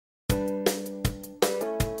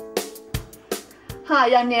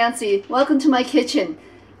Hi, I'm Nancy. Welcome to my kitchen.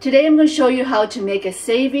 Today I'm going to show you how to make a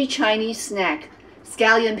savory Chinese snack,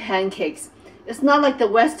 scallion pancakes. It's not like the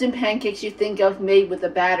Western pancakes you think of made with a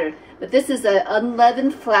batter, but this is an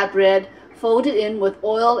unleavened flatbread folded in with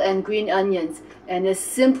oil and green onions, and it's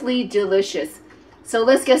simply delicious. So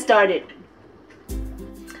let's get started.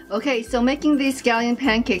 Okay, so making these scallion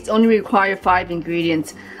pancakes only require 5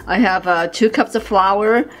 ingredients. I have 2 cups of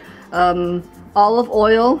flour, olive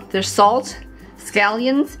oil, there's salt,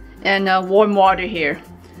 scallions, and warm water here.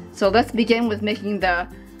 So let's begin with making the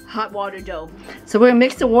hot water dough. So we're going to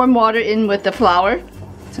mix the warm water in with the flour.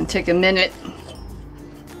 It's going to take a minute.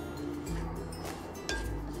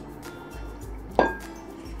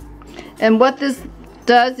 And what this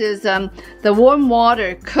does is the warm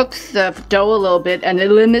water cooks the dough a little bit, and it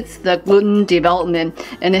limits the gluten development,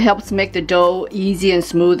 and it helps make the dough easy and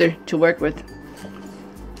smoother to work with.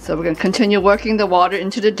 So we're going to continue working the water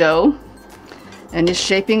into the dough, and it's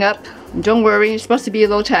shaping up. Don't worry, it's supposed to be a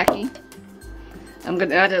little tacky. I'm going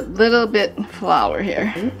to add a little bit flour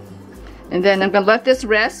here, and then I'm going to let this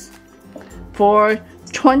rest for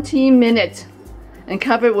 20 minutes and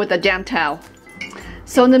cover it with a damp towel.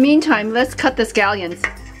 So in the meantime, let's cut the scallions.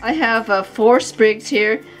 I have 4 sprigs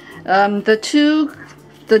here.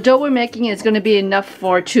 The dough we're making is going to be enough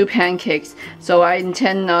for 2 pancakes. So I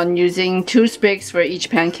intend on using 2 sprigs for each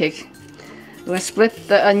pancake. We're going to split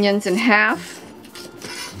the onions in half,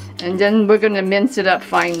 and then we're going to mince it up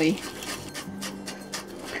finely.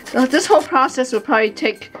 So this whole process will probably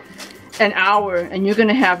take an hour, and you're going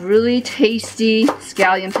to have really tasty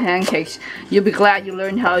scallion pancakes. You'll be glad you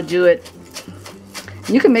learned how to do it.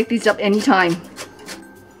 You can make these up anytime.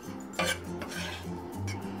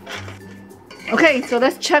 Okay, so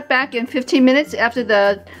let's check back in 15 minutes after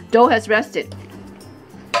the dough has rested.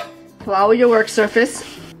 Flour your work surface.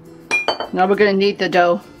 Now we're going to knead the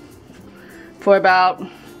dough for about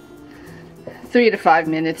 3 to 5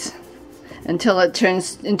 minutes until it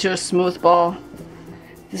turns into a smooth ball.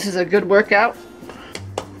 This is a good workout.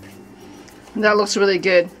 That looks really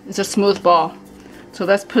good. It's a smooth ball. So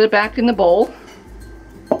let's put it back in the bowl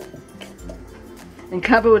and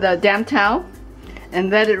cover with a damp towel and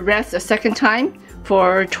let it rest a second time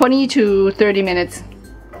for 20 to 30 minutes.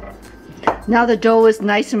 Now the dough is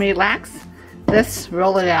nice and relaxed. Let's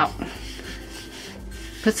roll it out.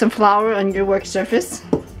 Put some flour on your work surface.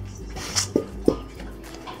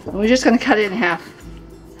 And we're just going to cut it in half.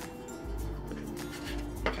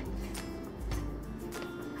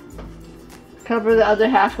 Cover the other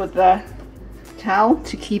half with the towel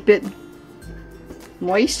to keep it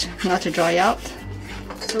moist, not to dry out.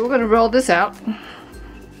 So we're going to roll this out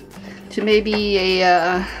to maybe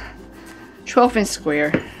a 12-inch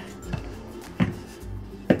square.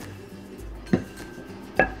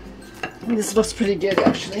 And this looks pretty good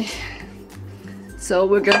actually. So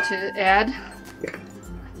we're going to add,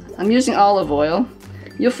 I'm using olive oil.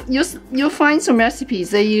 You'll find some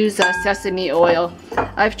recipes they use sesame oil.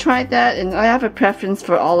 I've tried that and I have a preference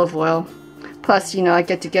for olive oil. Plus, you know, I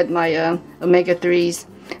get to get my omega-3s.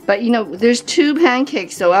 But you know, there's 2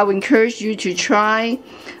 pancakes, so I would encourage you to try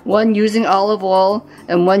one using olive oil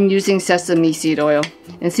and one using sesame seed oil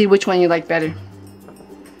and see which one you like better.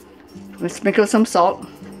 Let's sprinkle some salt.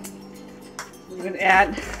 We're going to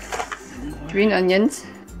add green onions,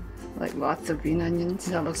 like lots of green onions.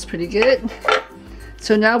 That looks pretty good.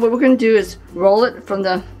 So now what we're going to do is roll it from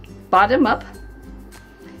the bottom up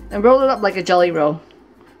and roll it up like a jelly roll.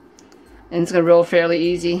 And it's going to roll fairly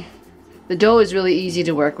easy. The dough is really easy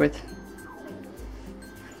to work with.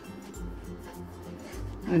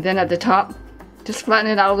 And then at the top, just flatten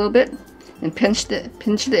it out a little bit and pinch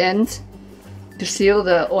the ends to seal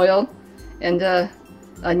the oil and the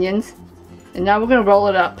onions. And now we're going to roll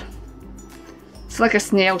it up. It's like a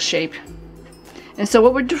snail shape. And so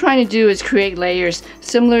what we're trying to do is create layers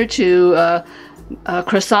similar to a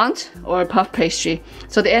croissant or a puff pastry.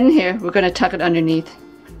 So the end here, we're going to tuck it underneath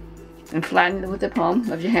and flatten it with the palm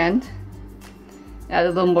of your hand. Add a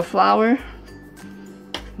little more flour.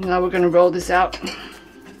 Now we're going to roll this out.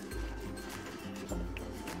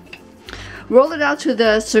 Roll it out to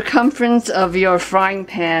the circumference of your frying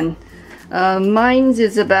pan. Mine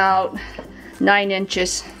is about 9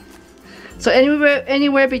 inches. So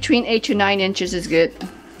anywhere between 8 to 9 inches is good.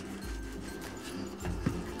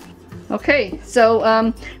 Okay, so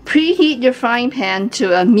preheat your frying pan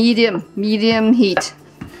to a medium heat.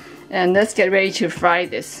 And let's get ready to fry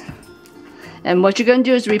this. And what you're going to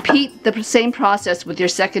do is repeat the same process with your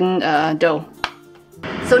second dough.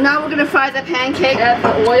 So now we're going to fry the pancake. Add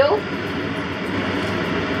the oil.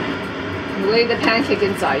 Lay the pancake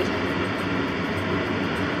inside.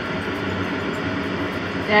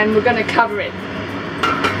 And we're going to cover it.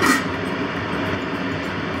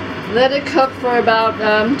 Let it cook for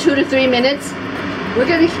about 2 to 3 minutes. We're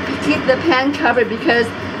going to keep the pan covered because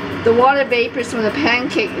the water vapors from the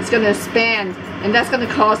pancake is going to expand, and that's going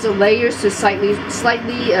to cause the layers to slightly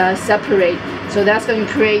separate. So that's going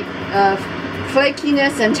to create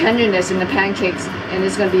flakiness and tenderness in the pancakes, and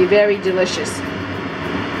it's going to be very delicious.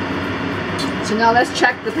 So now let's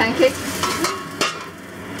check the pancake.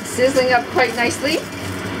 Sizzling up quite nicely.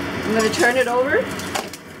 I'm going to turn it over.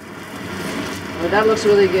 Oh, that looks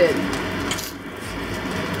really good.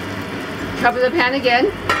 Cover the pan again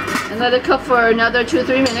and let it cook for another 2 to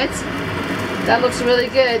 3 minutes. That looks really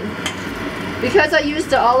good. Because I used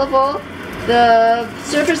the olive oil, the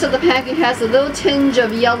surface of the pancake has a little tinge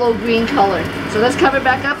of yellow-green color. So let's cover it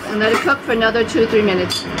back up and let it cook for another 2 to 3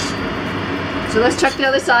 minutes. So let's check the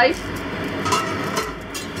other side.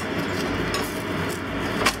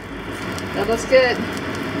 That looks good.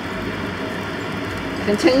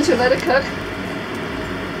 Continue to let it cook.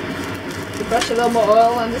 Brush a little more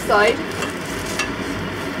oil on the side.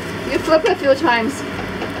 You flip it a few times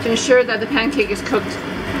to ensure that the pancake is cooked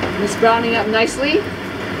and it's browning up nicely.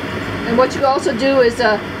 And what you also do is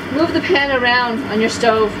move the pan around on your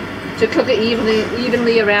stove to cook it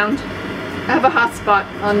evenly around. I have a hot spot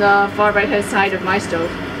on the far right hand side of my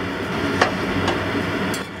stove.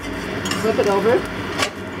 Flip it over.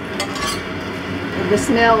 And the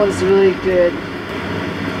smell is really good.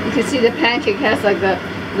 You can see the pancake has like the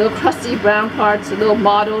little crusty brown parts, a little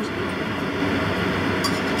mottled.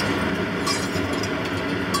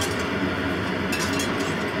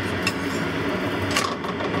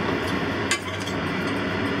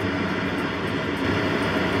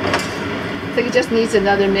 I think it just needs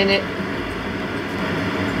another minute.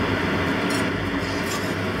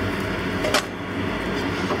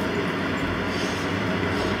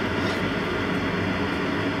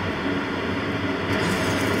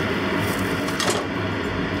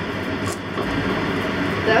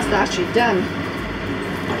 That's actually done.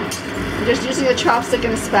 I'm just using a chopstick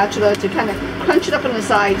and a spatula to kind of crunch it up on the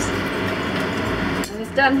sides. And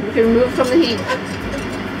it's done. We can remove from the heat.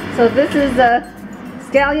 So this is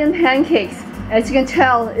Scallion Pancakes. As you can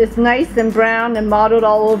tell, it's nice and brown and mottled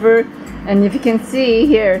all over. And if you can see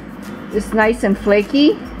here, it's nice and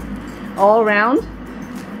flaky all around.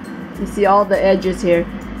 You see all the edges here.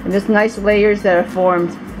 And there's nice layers that are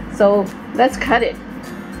formed. So let's cut it.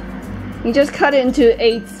 You just cut it into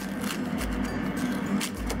 8s.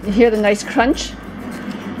 You hear the nice crunch?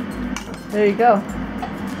 There you go.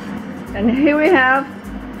 And here we have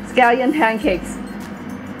Scallion Pancakes.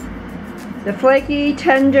 They're flaky,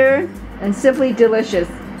 tender, and simply delicious.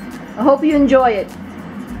 I hope you enjoy it.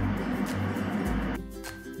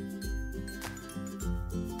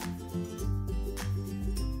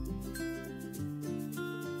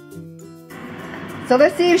 So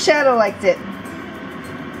let's see if Shadow likes it.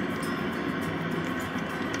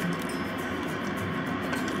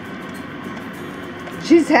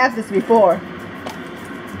 She's had this before.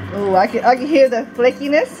 Oh, I can hear the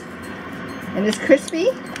flakiness, and it's crispy.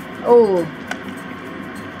 Oh,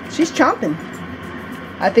 she's chomping.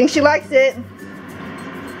 I think she likes it.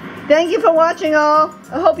 Thank you for watching all.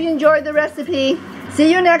 I hope you enjoyed the recipe.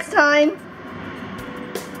 See you next time.